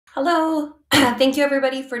Hello. Thank you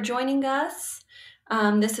everybody for joining us.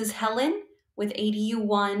 This is Helen with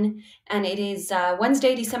ADU1 and it is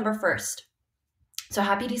Wednesday, December 1st. So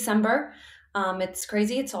happy December. It's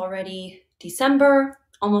crazy. It's already December,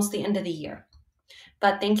 almost the end of the year.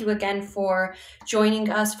 But thank you again for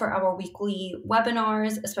joining us for our weekly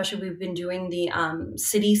webinars, especially we've been doing the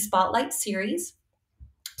City Spotlight series.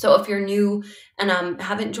 So if you're new and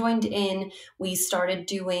haven't joined in, we started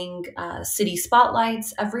doing city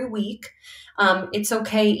spotlights every week. It's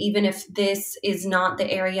okay even if this is not the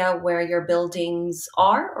area where your buildings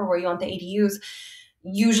are or where you want the ADUs.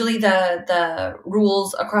 Usually the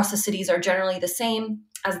rules across the cities are generally the same,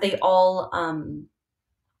 as they all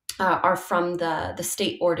are from the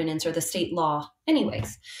state ordinance or the state law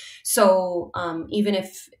anyways. So even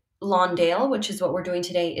if Lawndale, which is what we're doing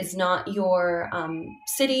today, is not your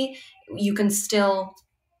city, you can still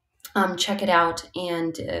check it out,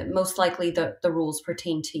 and most likely the rules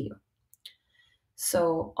pertain to you.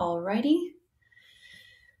 So alrighty.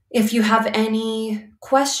 If you have any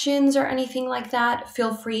questions or anything like that,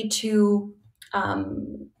 feel free to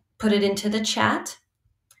put it into the chat.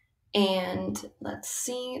 And let's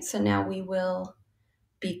see. So now we will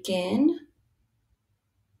begin.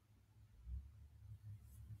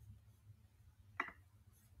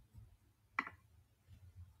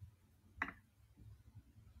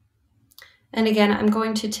 And again, I'm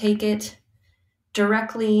going to take it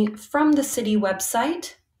directly from the city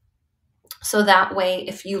website. So that way,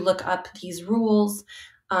 if you look up these rules,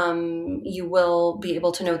 you will be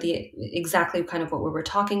able to know exactly kind of what we were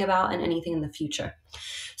talking about and anything in the future.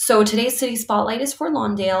 So today's City Spotlight is for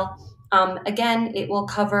Lawndale. Again, it will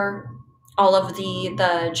cover all of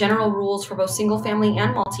the general rules for both single family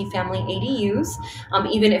and multifamily ADUs.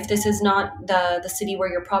 Even if this is not the city where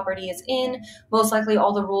your property is in, most likely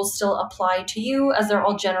all the rules still apply to you, as they're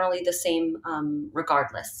all generally the same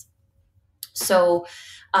regardless. So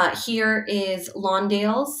here is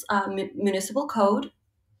Lawndale's municipal code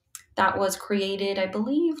that was created, I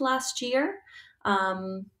believe, last year.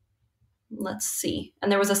 Let's see. And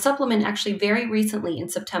there was a supplement actually very recently in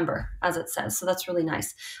September, as it says. So that's really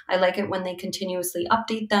nice. I like it when they continuously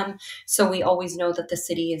update them, so we always know that the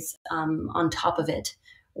city is on top of it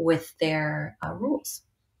with their rules.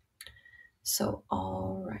 So,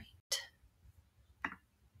 all right.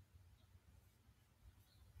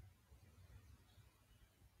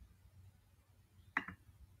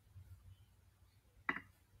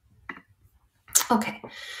 Okay,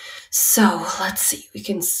 so let's see. We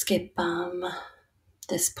can skip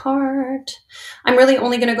this part. I'm really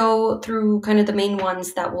only going to go through kind of the main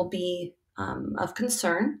ones that will be of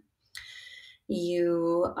concern.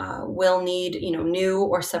 You will need, new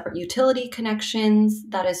or separate utility connections.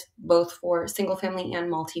 That is both for single family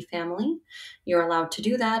and multifamily. You're allowed to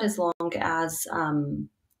do that as long as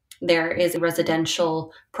there is a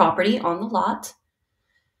residential property on the lot.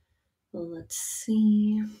 Let's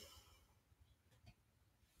see.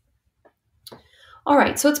 All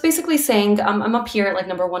right, so it's basically saying, I'm up here at like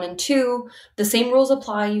number 1 and 2. The same rules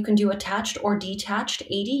apply. You can do attached or detached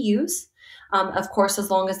ADUs. Of course,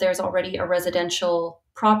 as long as there's already a residential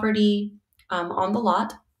property on the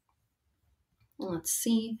lot. Let's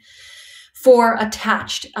see. For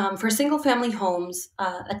attached, for single family homes,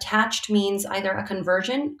 attached means either a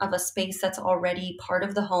conversion of a space that's already part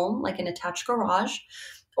of the home, like an attached garage,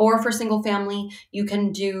 or for single family, you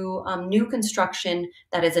can do new construction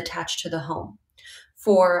that is attached to the home.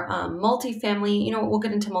 For multifamily, we'll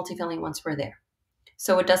get into multifamily once we're there.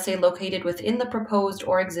 So it does say located within the proposed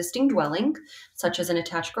or existing dwelling, such as an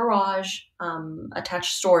attached garage,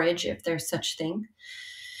 attached storage, if there's such thing.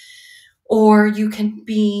 Or you can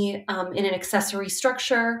be in an accessory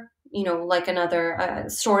structure, like another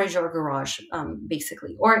storage or garage,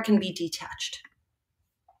 basically, or it can be detached.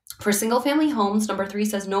 For single family homes, number 3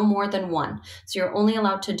 says no more than 1. So you're only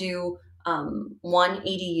allowed to do 1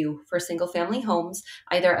 ADU for single family homes,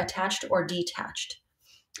 either attached or detached.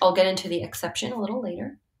 I'll get into the exception a little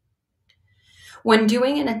later. When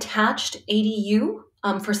doing an attached ADU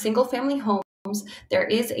for single family homes, there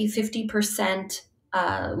is a 50%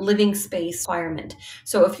 living space requirement.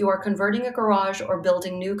 So if you are converting a garage or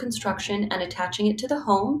building new construction and attaching it to the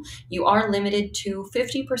home, you are limited to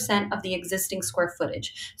 50% of the existing square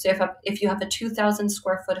footage. So if you have a 2,000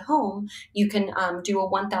 square foot home, you can do a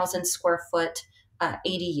 1,000 square foot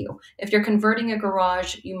ADU. If you're converting a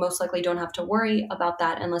garage, you most likely don't have to worry about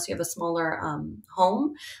that unless you have a smaller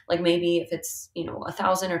home, like maybe if it's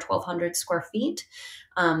 1,000 or 1,200 square feet.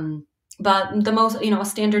 But the most, a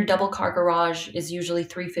standard double car garage is usually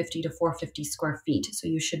 350 to 450 square feet, so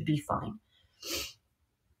you should be fine.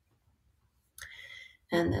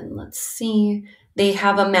 And then let's see, they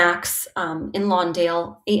have a max in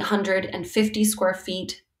Lawndale, 850 square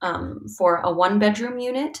feet for a 1-bedroom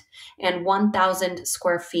unit, and 1,000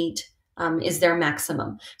 square feet is their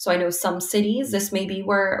maximum. So I know some cities, this may be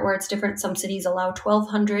where it's different. Some cities allow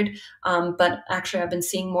 1,200, but actually I've been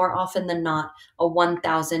seeing more often than not a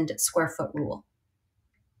 1,000 square foot rule.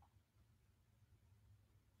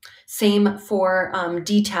 Same for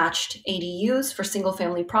detached ADUs for single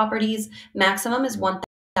family properties. Maximum is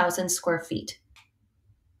 1,000 square feet.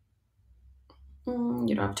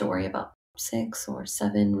 You don't have to worry about 6 or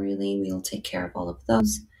 7, really. We'll take care of all of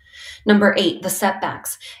those. Number 8, the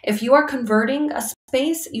setbacks. If you are converting a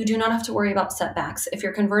space, you do not have to worry about setbacks. If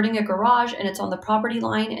you're converting a garage and it's on the property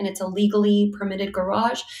line and it's a legally permitted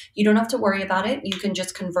garage, you don't have to worry about it. You can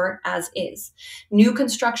just convert as is. New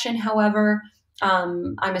construction, however,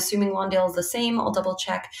 I'm assuming Lawndale is the same. I'll double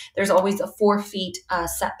check. There's always a 4 feet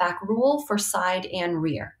setback rule for side and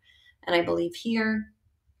rear. And I believe here,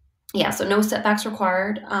 yeah, so no setbacks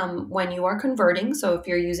required when you are converting. So if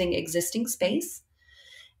you're using existing space,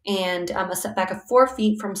 and a setback of 4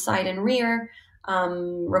 feet from side and rear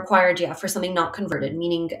required, yeah, for something not converted,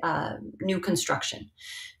 meaning new construction.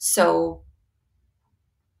 So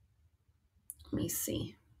let me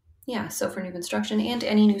see. Yeah, so for new construction and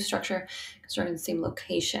any new structure constructed in the same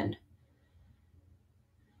location.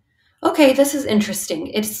 Okay, this is interesting.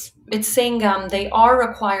 It's saying they are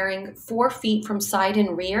requiring 4 feet from side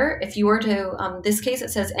and rear. If you were to, this case, it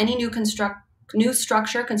says any new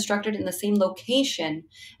structure constructed in the same location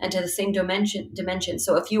and to the same dimension.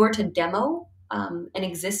 So if you were to demo an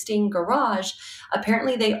existing garage,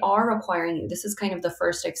 apparently they are requiring you. This is kind of the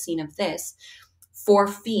first I've seen of this, 4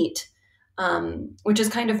 feet. Which is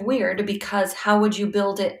kind of weird because how would you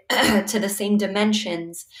build it to the same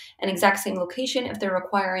dimensions and exact same location if they're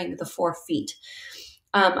requiring the 4 feet?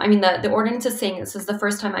 I mean, the ordinance is saying this is the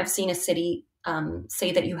first time I've seen a city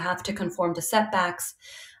say that you have to conform to setbacks,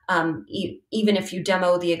 even if you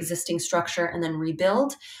demo the existing structure and then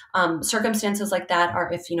rebuild. Circumstances like that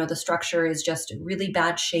are if, the structure is just really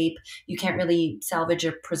bad shape, you can't really salvage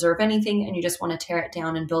or preserve anything, and you just want to tear it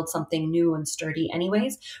down and build something new and sturdy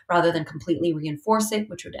anyways, rather than completely reinforce it,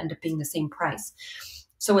 which would end up being the same price.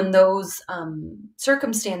 So in those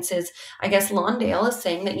circumstances, I guess Lawndale is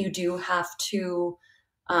saying that you do have to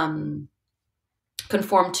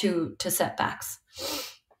conform to setbacks.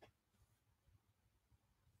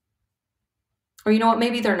 Or you know what,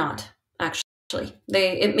 maybe they're not, actually.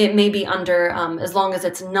 It may be under, as long as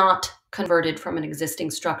it's not converted from an existing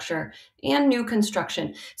structure and new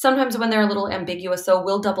construction. Sometimes when they're a little ambiguous, though,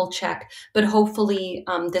 we'll double check, but hopefully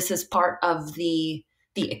this is part of the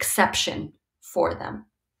exception for them.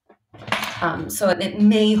 So it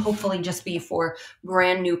may hopefully just be for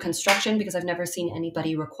brand new construction, because I've never seen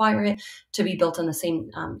anybody require it to be built in the same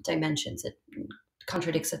dimensions. It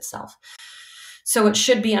contradicts itself. So it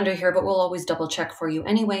should be under here, but we'll always double check for you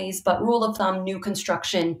anyways. But rule of thumb, new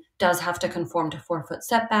construction does have to conform to 4 foot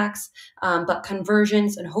setbacks, but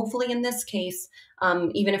conversions, and hopefully in this case,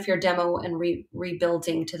 even if you're demo and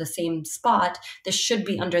rebuilding to the same spot, this should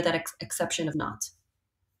be under that exception of not.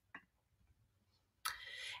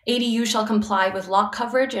 ADU shall comply with lot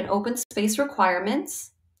coverage and open space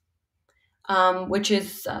requirements, which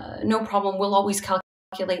is no problem. We'll always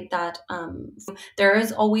calculate that. There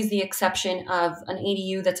is always the exception of an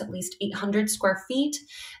ADU that's at least 800 square feet,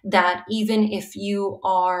 that even if you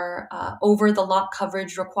are over the lot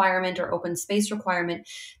coverage requirement or open space requirement,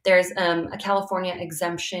 there's a California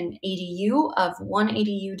exemption ADU of 1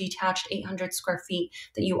 ADU detached 800 square feet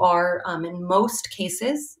that you are in most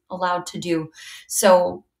cases allowed to do.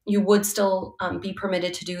 So you would still be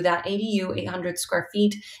permitted to do that ADU 800 square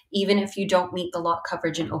feet, even if you don't meet the lot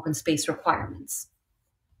coverage and open space requirements.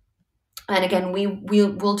 And again,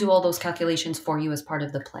 we'll do all those calculations for you as part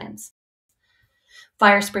of the plans.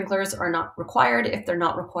 Fire sprinklers are not required if they're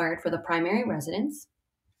not required for the primary residence.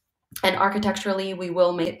 And architecturally, we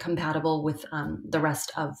will make it compatible with the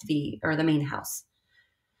rest of the main house.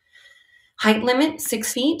 Height limit,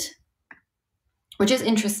 6 feet, which is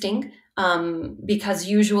interesting because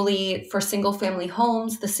usually for single family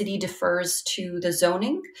homes, the city defers to the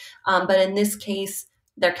zoning. But in this case,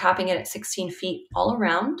 they're capping it at 16 feet all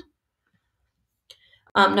around.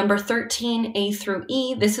 Number 13, A through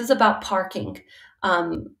E, this is about parking.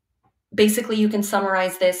 Basically, you can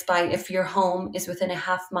summarize this by if your home is within a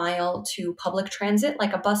half mile to public transit,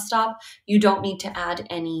 like a bus stop, you don't need to add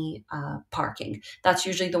any parking. That's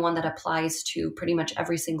usually the one that applies to pretty much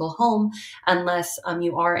every single home, unless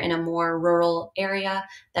you are in a more rural area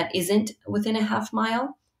that isn't within a half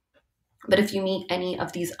mile. But if you meet any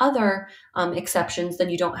of these other exceptions, then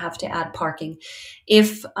you don't have to add parking.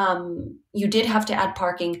 If you did have to add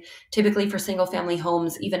parking, typically for single family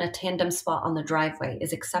homes, even a tandem spot on the driveway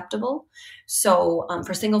is acceptable. So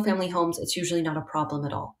for single family homes, it's usually not a problem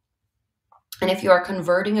at all. And if you are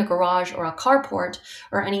converting a garage or a carport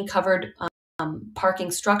or any covered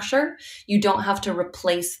parking structure, you don't have to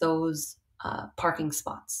replace those parking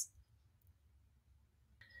spots.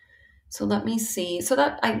 So let me see. So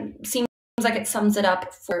that seems like it sums it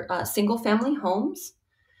up for single family homes.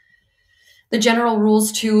 The general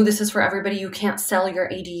rules too, this is for everybody. You can't sell your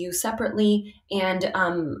ADU separately. And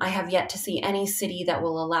I have yet to see any city that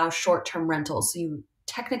will allow short-term rentals. So you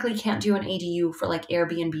technically can't do an ADU for like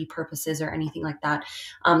Airbnb purposes or anything like that.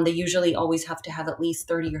 They usually always have to have at least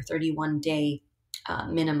 30 or 31 day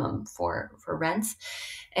minimum for rents.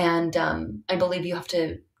 And I believe you have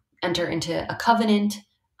to enter into a covenant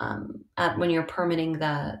when you're permitting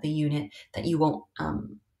the unit that you won't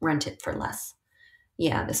rent it for less.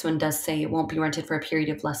 Yeah, this one does say it won't be rented for a period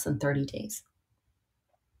of less than 30 days.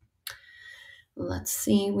 Let's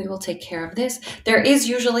see, we will take care of this. There is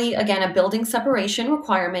usually, again, a building separation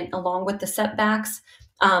requirement along with the setbacks.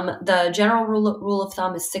 The general rule of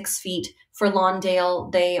thumb is 6 feet. For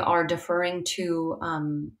Lawndale, they are deferring to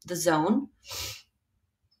the zone.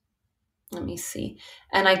 Let me see.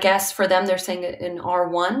 And I guess for them, they're saying in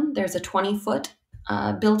R1, there's a 20-foot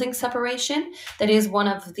building separation. That is one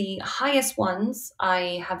of the highest ones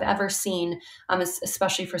I have ever seen,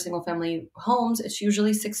 especially for single family homes. It's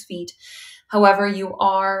usually 6 feet. However, you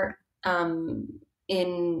are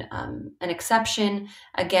in an exception.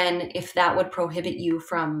 Again, if that would prohibit you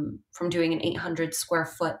from doing an 800 square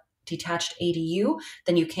foot detached ADU,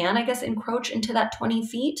 then you can, I guess, encroach into that 20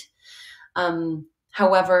 feet.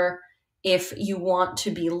 However, if you want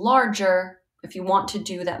to be larger, if you want to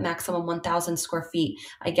do that maximum 1,000 square feet,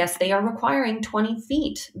 I guess they are requiring 20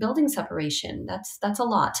 feet building separation. That's a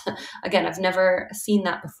lot. Again, I've never seen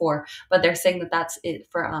that before, but they're saying that that's it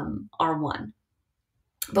for R1.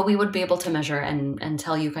 But we would be able to measure and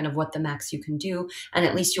tell you kind of what the max you can do, and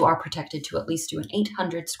at least you are protected to at least do an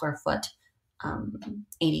 800 square foot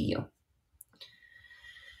ADU.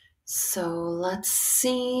 So let's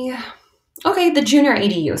see. Okay, the junior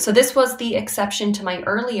ADU. So this was the exception to my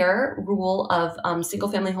earlier rule of single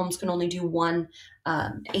family homes can only do one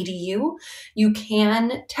ADU. You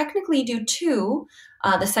can technically do two.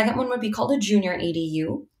 The second one would be called a junior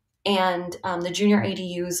ADU. And the junior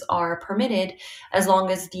ADUs are permitted as long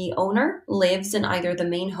as the owner lives in either the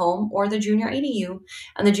main home or the junior ADU.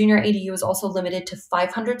 And the junior ADU is also limited to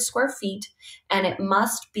 500 square feet, and it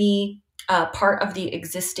must be part of the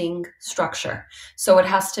existing structure. So it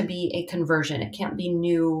has to be a conversion. It can't be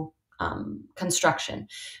new construction.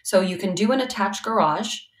 So you can do an attached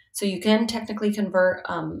garage. So you can technically convert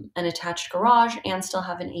an attached garage and still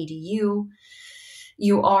have an ADU.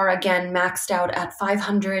 You are, again, maxed out at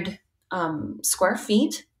 500 square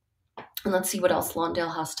feet. And let's see what else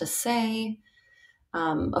Lawndale has to say.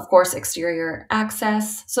 Of course, exterior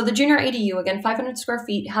access. So the junior ADU, again, 500 square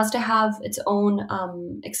feet, has to have its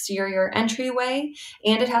own exterior entryway,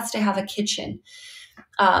 and it has to have a kitchen.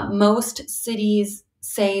 Most cities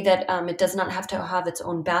say that it does not have to have its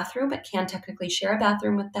own bathroom. It can technically share a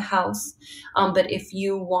bathroom with the house. But if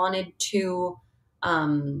you wanted to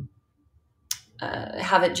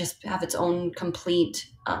have it just have its own complete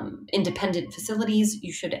independent facilities,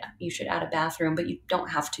 you should add a bathroom, but you don't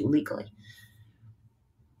have to legally.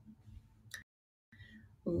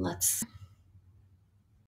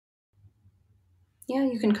 Yeah,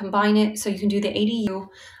 you can combine it. So you can do the ADU,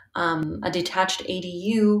 a detached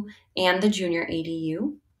ADU, and the junior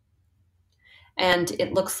ADU. And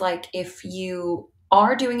it looks like if you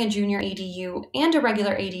are doing a junior ADU and a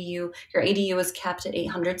regular ADU, your ADU is capped at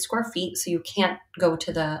 800 square feet, so you can't go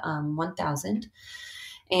to the 1,000.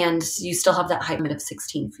 And you still have that height limit of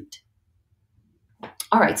 16 feet.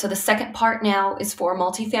 All right, so the second part now is for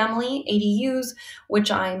multifamily ADUs,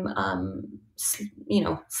 which I'm,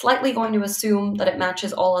 slightly going to assume that it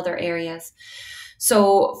matches all other areas.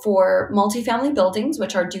 So for multifamily buildings,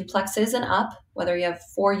 which are duplexes and up, whether you have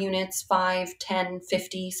 4 units, 5, 10,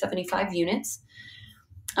 50, 75 units,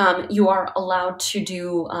 you are allowed to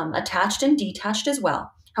do attached and detached as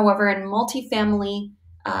well. However, in multifamily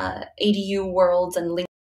ADU worlds and lingo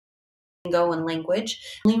and language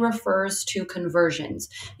only refers to conversions.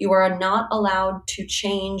 You are not allowed to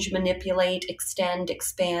change, manipulate, extend,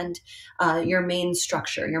 expand your main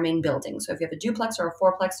structure, your main building. So if you have a duplex or a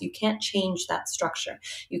fourplex, you can't change that structure.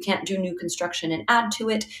 You can't do new construction and add to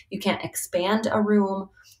it. You can't expand a room.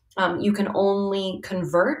 You can only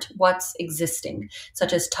convert what's existing,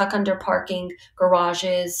 such as tuck under parking,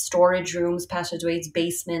 garages, storage rooms, passageways,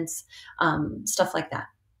 basements, stuff like that.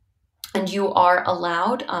 And you are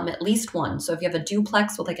allowed at least one. So if you have a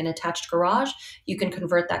duplex with like an attached garage, you can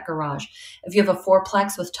convert that garage. If you have a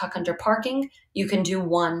fourplex with tuck under parking, you can do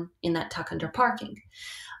one in that tuck under parking.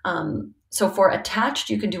 So for attached,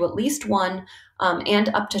 you can do at least one and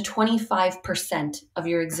up to 25% of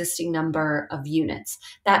your existing number of units.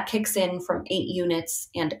 That kicks in from 8 units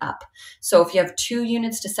and up. So if you have 2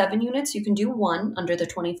 units to 7 units, you can do one under the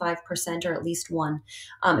 25% or at least one.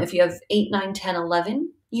 If you have 8, 9, 10,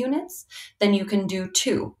 11 units, then you can do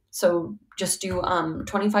 2. So just do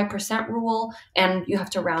 25% rule, and you have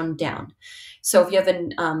to round down. So if you have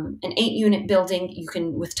an 8-unit building, you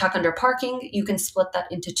can, with tuck under parking, you can split that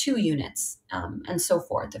into 2 units, and so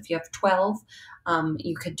forth. If you have 12,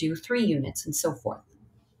 you could do 3 units, and so forth.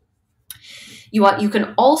 You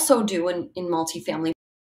can also do in multifamily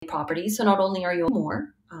properties. So not only are you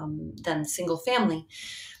more than single family.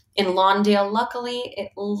 In Lawndale, luckily,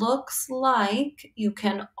 it looks like you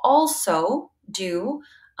can also do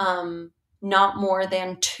not more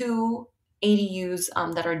than 2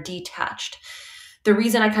 ADUs that are detached. The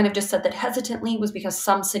reason I kind of just said that hesitantly was because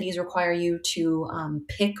some cities require you to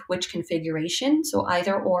pick which configuration, so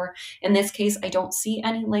either or. In this case, I don't see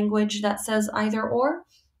any language that says either or.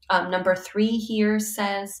 Number 3 here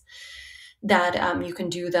says that you can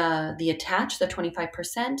do the attached, the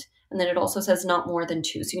 25%, and then it also says not more than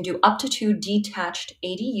 2. So you can do up to 2 detached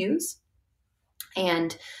ADUs,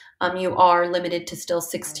 and you are limited to still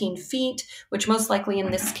 16 feet, which most likely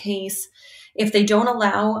in this case, if they don't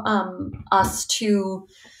allow us to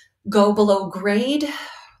go below grade,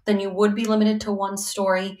 then you would be limited to 1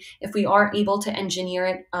 story. If we are able to engineer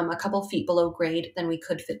it a couple feet below grade, then we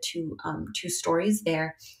could fit 2 stories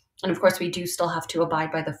there. And of course, we do still have to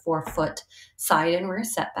abide by the 4-foot side and rear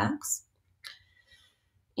setbacks.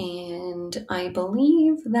 And I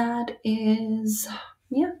believe that is,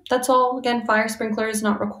 yeah, that's all. Again, fire sprinkler is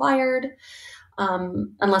not required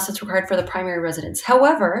unless it's required for the primary residence.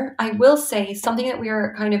 However, I will say something that we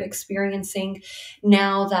are kind of experiencing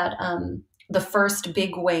now that the first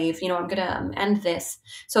big wave, I'm going to end this.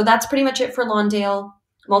 So that's pretty much it for Lawndale.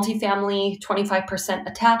 Multifamily, 25%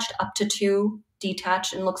 attached, up to 2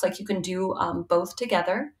 detached, and looks like you can do both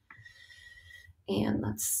together. And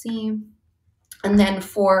let's see. And then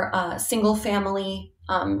for single family,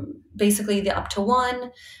 basically the up to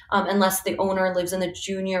 1, unless the owner lives in the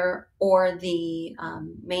junior or the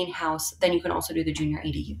main house, then you can also do the junior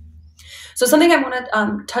ADU. So something I want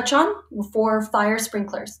to touch on for fire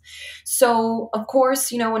sprinklers. So of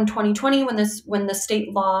course, in 2020, when the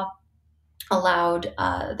state law allowed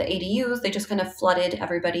the ADUs, they just kind of flooded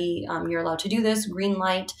everybody. You're allowed to do this, green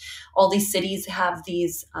light. All these cities have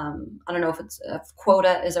these, I don't know if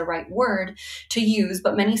quota is a right word to use,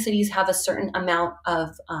 but many cities have a certain amount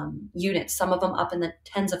of units, some of them up in the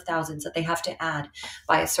tens of thousands that they have to add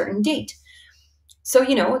by a certain date. So,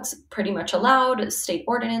 it's pretty much allowed, state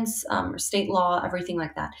ordinance, or state law, everything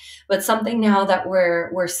like that. But something now that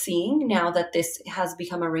we're seeing now that this has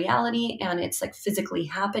become a reality and it's like physically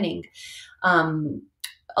happening,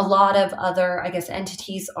 a lot of other, I guess,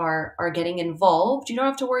 entities are getting involved. You don't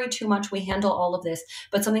have to worry too much. We handle all of this.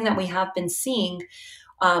 But something that we have been seeing,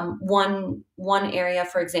 one area,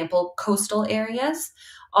 for example, coastal areas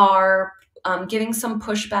are giving some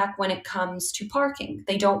pushback when it comes to parking.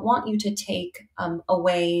 They don't want you to take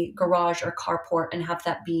away garage or carport and have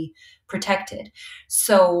that be protected.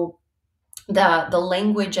 So the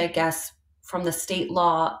language, I guess, from the state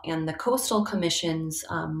law and the coastal commission's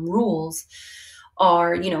rules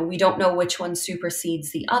are, we don't know which one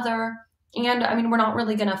supersedes the other. And I mean, we're not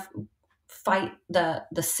really going to fight the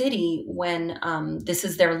city when this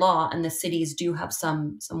is their law and the cities do have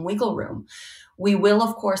some wiggle room. We will,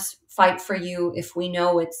 of course, fight for you if we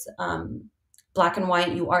know it's black and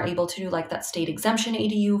white. You are able to do like that state exemption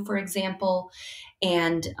ADU, for example,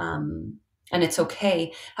 and it's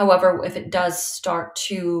okay. However, if it does start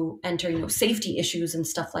to enter, safety issues and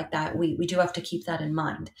stuff like that, we do have to keep that in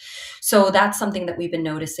mind. So that's something that we've been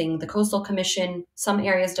noticing. The Coastal Commission, some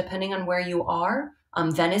areas, depending on where you are,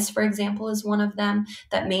 Venice, for example, is one of them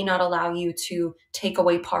that may not allow you to take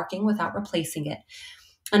away parking without replacing it.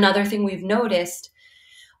 Another thing we've noticed,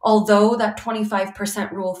 although that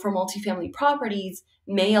 25% rule for multifamily properties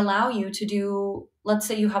may allow you to do, let's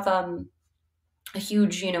say you have a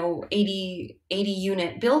huge, 80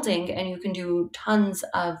 unit building and you can do tons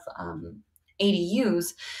of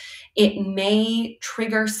ADUs. it may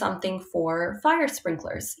trigger something for fire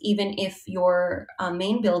sprinklers, even if your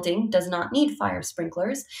main building does not need fire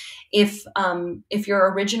sprinklers. If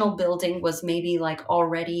your original building was maybe like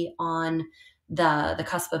already on the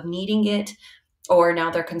cusp of needing it, or now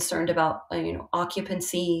they're concerned about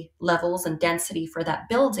occupancy levels and density for that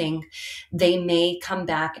building, they may come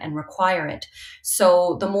back and require it.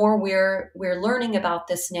 So the more we're learning about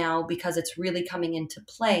this now, because it's really coming into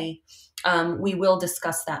play, we will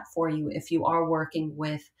discuss that for you if you are working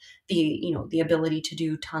with the ability to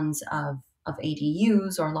do tons of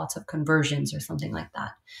ADUs or lots of conversions or something like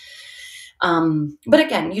that. But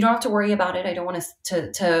again, you don't have to worry about it. I don't want us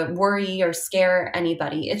to worry or scare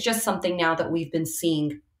anybody. It's just something now that we've been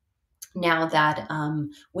seeing now that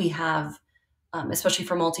we have, especially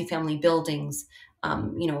for multifamily buildings,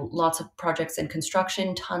 lots of projects in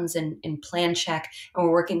construction, tons in plan check, and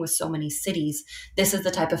we're working with so many cities. This is the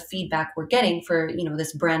type of feedback we're getting for,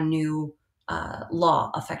 this brand new law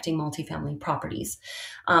affecting multifamily properties.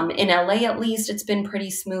 In LA, at least, it's been pretty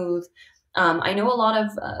smooth. I know a lot of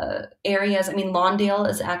areas. I mean, Lawndale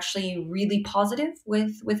is actually really positive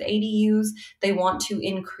with ADUs. They want to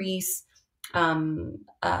increase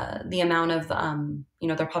the amount of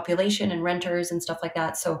their population and renters and stuff like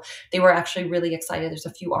that. So they were actually really excited. There's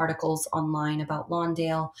a few articles online about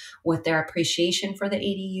Lawndale with their appreciation for the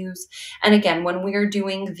ADUs. And again, when we're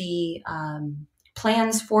doing the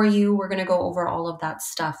plans for you, we're going to go over all of that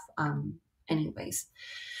stuff anyways.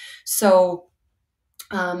 So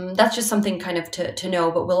that's just something kind of to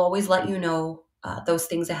know, but we'll always let you know those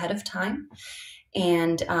things ahead of time.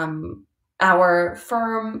 And our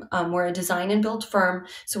firm, we're a design and build firm,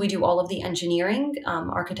 so we do all of the engineering,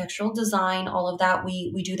 architectural design, all of that.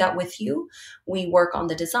 We do that with you. We work on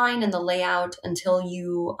the design and the layout until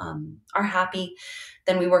you are happy.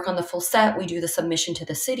 Then we work on the full set. We do the submission to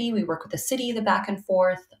the city. We work with the city, the back and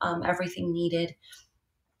forth, everything needed.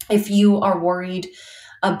 If you are worried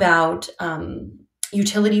about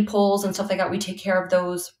utility poles and stuff like that, we take care of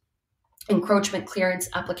those encroachment clearance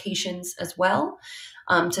applications as well,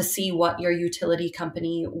 to see what your utility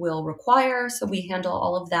company will require. So we handle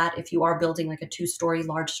all of that if you are building like a 2-story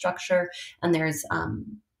large structure and there's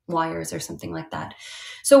wires or something like that.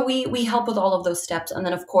 So we help with all of those steps. And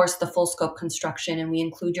then of course the full scope construction, and we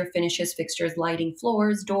include your finishes, fixtures, lighting,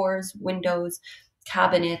 floors, doors, windows,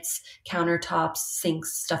 cabinets, countertops,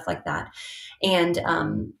 sinks, stuff like that. And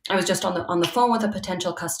I was just on the phone with a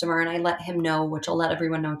potential customer, and I let him know, which I'll let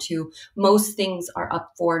everyone know too, most things are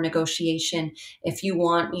up for negotiation. If you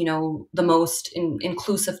want, the most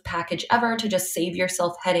inclusive package ever to just save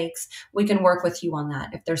yourself headaches, we can work with you on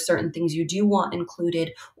that. If there's certain things you do want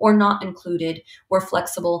included or not included, we're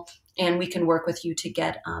flexible. And we can work with you to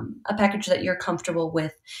get a package that you're comfortable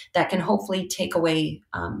with, that can hopefully take away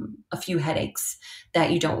a few headaches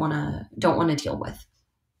that you don't want to deal with.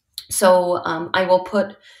 So I will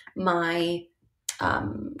put my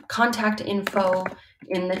contact info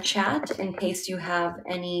in the chat in case you have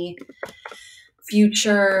any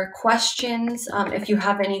future questions. If you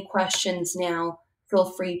have any questions now, feel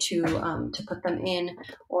free to put them in,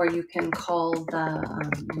 or you can call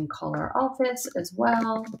our office as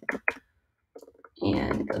well.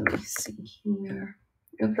 And let me see here.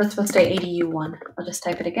 Oops, that's supposed to say ADU1. I'll just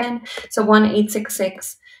type it again. So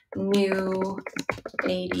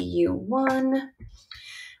 1-866-NEW-ADU1.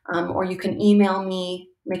 Or you can email me.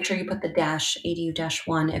 Make sure you put the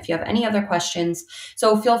ADU-1 if you have any other questions.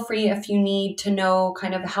 So feel free, if you need to know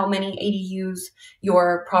kind of how many ADUs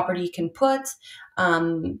your property can put,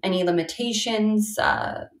 any limitations,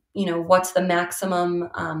 what's the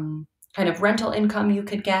maximum kind of rental income you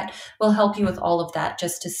could get. We'll help you with all of that,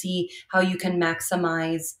 just to see how you can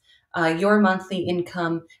maximize your monthly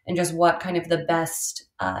income and just what kind of the best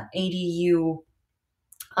ADU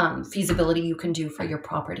feasibility you can do for your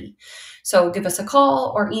property. So give us a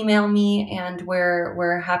call or email me, and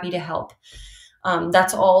we're happy to help.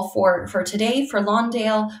 That's all for today for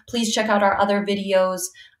Lawndale. Please check out our other videos.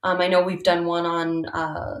 I know we've done one on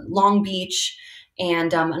Long Beach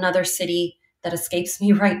and another city that escapes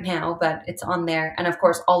me right now, but it's on there. And of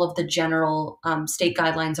course, all of the general state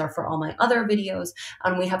guidelines are for all my other videos.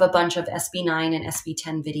 And we have a bunch of SB 9 and SB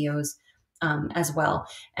 10 videos as well.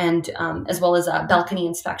 And as well as balcony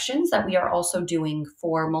inspections that we are also doing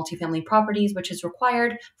for multifamily properties, which is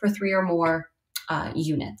required for 3 or more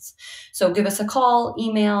units. So give us a call,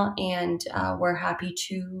 email, and we're happy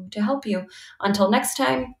to help you. Until next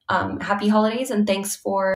time, happy holidays, and thanks for